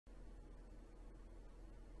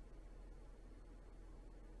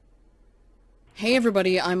Hey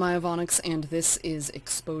everybody, I'm Iovonix, and this is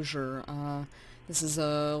Exposure. This is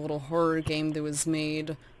a little horror game that was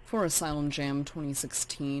made for Asylum Jam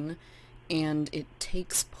 2016, and it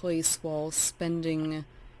takes place while spending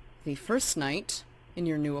the first night in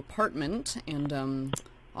your new apartment, and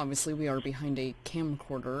obviously we are behind a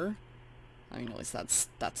camcorder. I mean, at least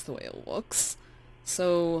that's the way it looks.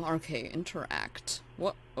 So, okay, interact.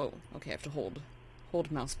 What? Oh, okay, I have to hold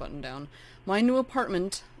mouse button down. My new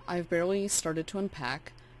apartment, I've barely started to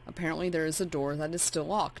unpack. Apparently there is a door that is still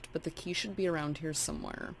locked, but the key should be around here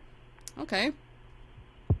somewhere. Okay.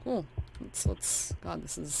 Cool. Let's God,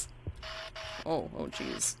 this is... Oh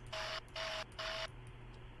jeez.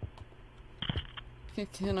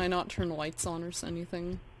 Can I not turn lights on or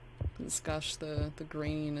anything? Because, gosh, the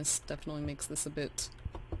graininess definitely makes this a bit...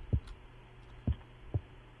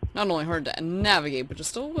 not only hard to navigate, but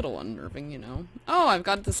just a little unnerving, you know. Oh, I've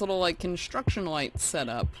got this little, like, construction light set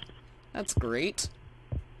up. That's great.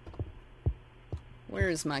 Where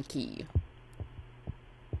is my key?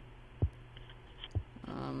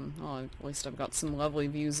 Well, at least I've got some lovely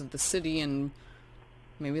views of the city, and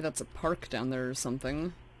maybe that's a park down there or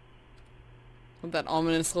something. With that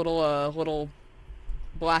ominous little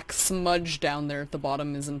black smudge down there at the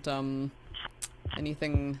bottom isn't,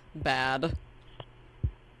 anything bad.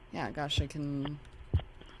 Yeah, gosh, I can...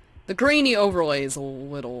 The grainy overlay is a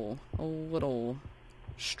little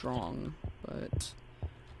strong, but...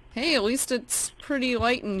 Hey, at least it's pretty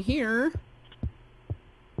light in here.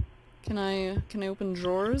 Can I open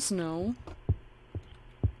drawers? No.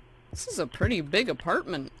 This is a pretty big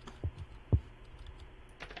apartment.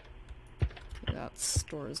 Okay, that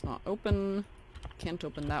door is not open. Can't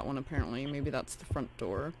open that one, apparently. Maybe that's the front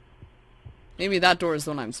door. Maybe that door is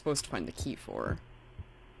the one I'm supposed to find the key for.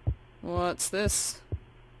 What's this?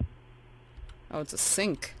 Oh, it's a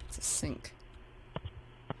sink. It's a sink.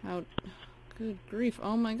 How... Good grief.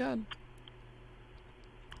 Oh my god.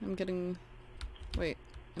 I'm getting... Wait.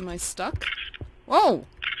 Am I stuck? Whoa!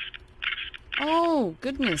 Oh,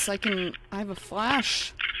 goodness. I have a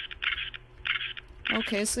flash.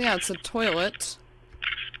 Okay, so yeah, it's a toilet.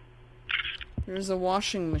 There's a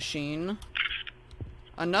washing machine.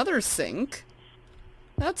 Another sink.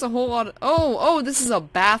 That's a whole lot of... Oh, this is a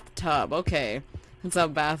bathtub. Okay. It's a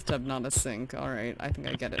bathtub, not a sink. Alright, I think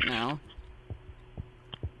I get it now.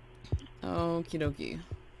 Okie dokie.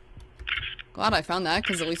 Glad I found that,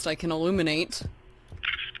 because at least I can illuminate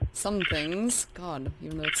some things. God,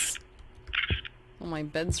 even though it's... Oh, my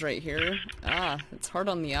bed's right here. Ah, it's hard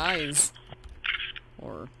on the eyes.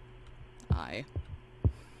 Or... eye.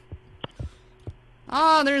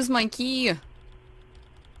 Ah, there's my key!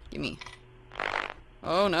 Gimme.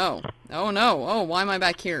 Oh no. Oh no. Oh, why am I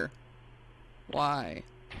back here? Why?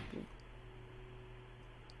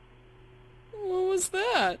 What was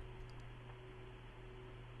that?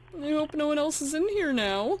 I hope no one else is in here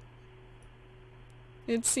now.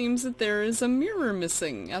 It seems that there is a mirror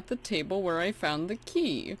missing at the table where I found the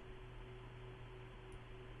key.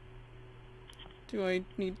 Do I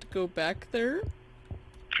need to go back there?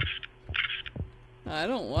 I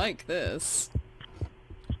don't like this.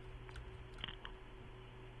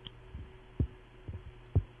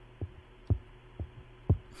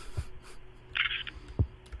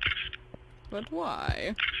 But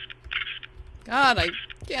why? God, I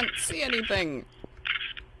can't see anything!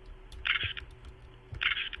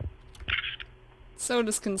 So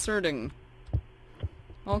disconcerting.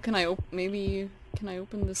 Oh, can I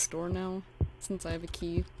open this door now? Since I have a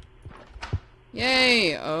key.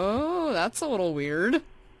 Yay! Oh, that's a little weird.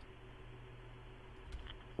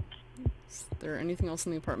 Is there anything else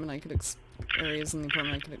in the apartment I could areas in the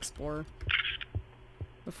apartment I could explore?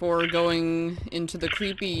 Before going into the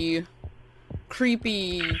creepy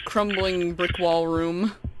crumbling brick wall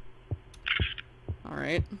room.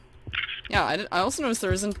 Alright. Yeah, I also noticed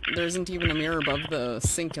there isn't even a mirror above the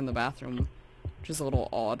sink in the bathroom, which is a little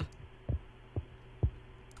odd.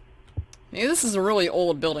 Maybe this is a really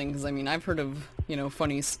old building, because I mean, I've heard of, you know,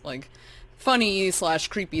 funny /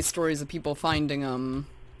 creepy stories of people finding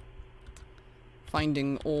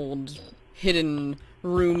old hidden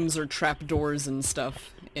rooms or trapdoors and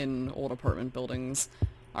stuff in old apartment buildings.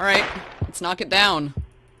 Alright, let's knock it down.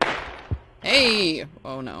 Hey!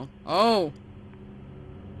 Oh no. Oh!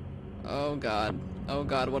 Oh god. Oh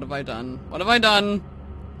god, what have I done? What have I done?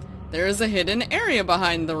 There is a hidden area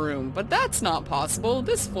behind the room, but that's not possible.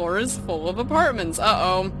 This floor is full of apartments.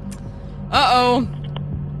 Uh-oh. Uh-oh.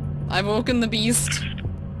 I've woken the beast.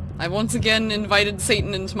 I've once again invited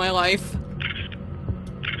Satan into my life.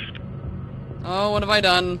 Oh, what have I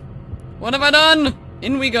done? What have I done?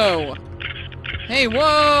 In we go. Hey,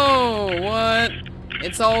 whoa! What?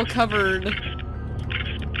 It's all covered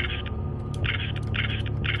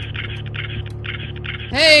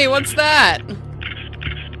Hey, what's that?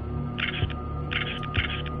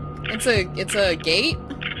 It's a gate?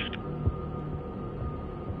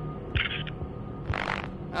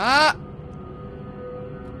 Ah!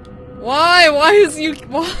 Why? Why is you-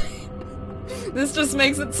 why? This just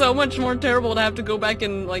makes it so much more terrible to have to go back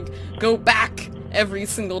and, like, go back every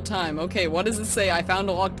single time. Okay, what does it say? I found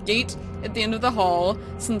a locked gate at the end of the hall.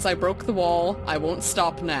 Since I broke the wall, I won't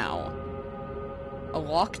stop now. A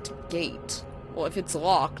locked gate. Well, if it's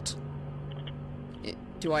locked,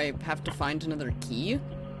 do I have to find another key?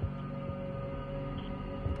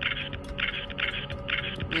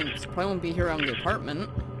 I mean, it probably won't be here around the apartment.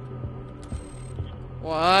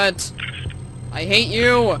 What? I hate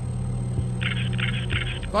you!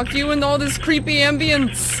 Fuck you and all this creepy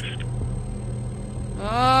ambience!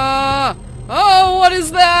 Ah! Oh, what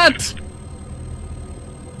is that?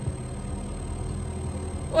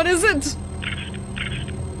 What is it?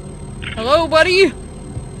 Hello, buddy?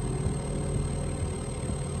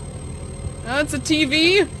 That's a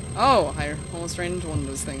TV? Oh, I almost ran into one of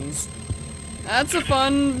those things. That's a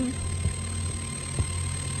fun...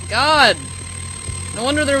 God! No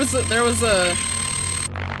wonder there was a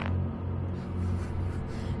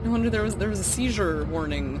No wonder there was a seizure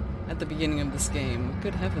warning at the beginning of this game.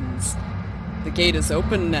 Good heavens. The gate is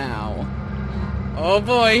open now. Oh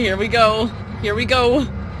boy, here we go. Here we go.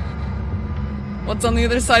 What's on the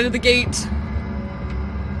other side of the gate?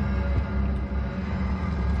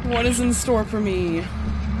 What is in store for me?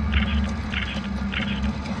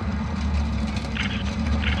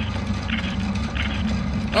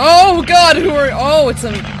 Oh god, who are- oh, it's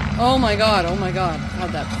an- oh my god, oh my god.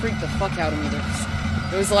 God, that freaked the fuck out of me.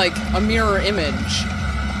 It was like a mirror image.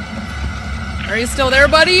 Are you still there,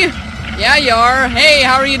 buddy? Yeah, you are. Hey,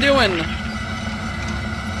 how are you doing?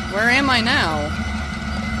 Where am I now?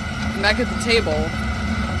 I'm back at the table.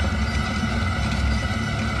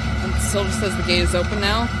 It still just says the gate is open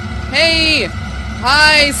now. Hey!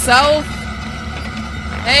 Hi, self!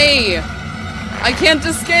 Hey! I can't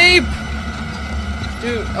escape!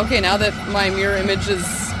 Dude, okay, now that my mirror image is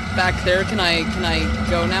back there, can I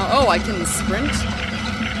go now? Oh, I can sprint?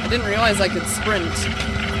 I didn't realize I could sprint.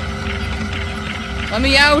 Let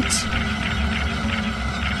me out!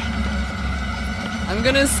 I'm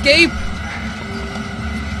gonna escape!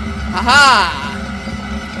 Haha!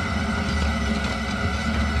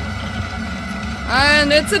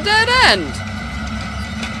 And it's a dead end!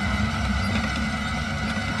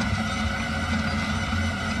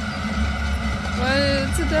 But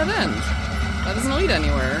it's a dead end. That doesn't lead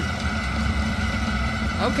anywhere.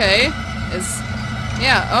 Okay.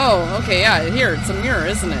 Yeah, oh, okay, yeah, here, it's a mirror,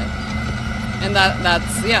 isn't it? And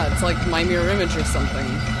that's, yeah, it's like my mirror image or something.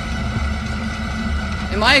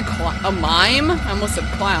 Am I a mime? I almost said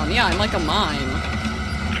clown. Yeah, I'm like a mime.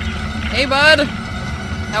 Hey, bud!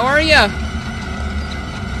 How are ya?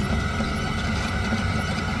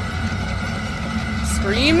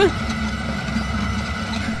 Scream?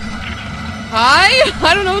 Hi?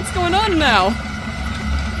 I don't know what's going on now.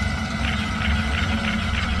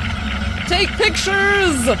 Take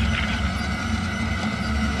pictures!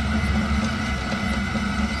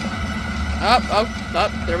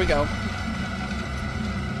 Up, there we go.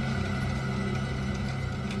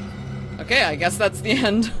 Okay, I guess that's the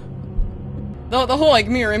end. The whole, like,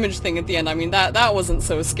 mirror image thing at the end, I mean, that wasn't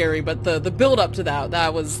so scary, but the build up to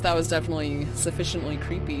that was definitely sufficiently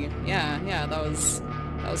creepy. Yeah, that was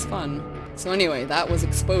fun. So anyway, that was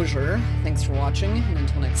Exposure. Thanks for watching, and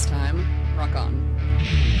until next time, rock on.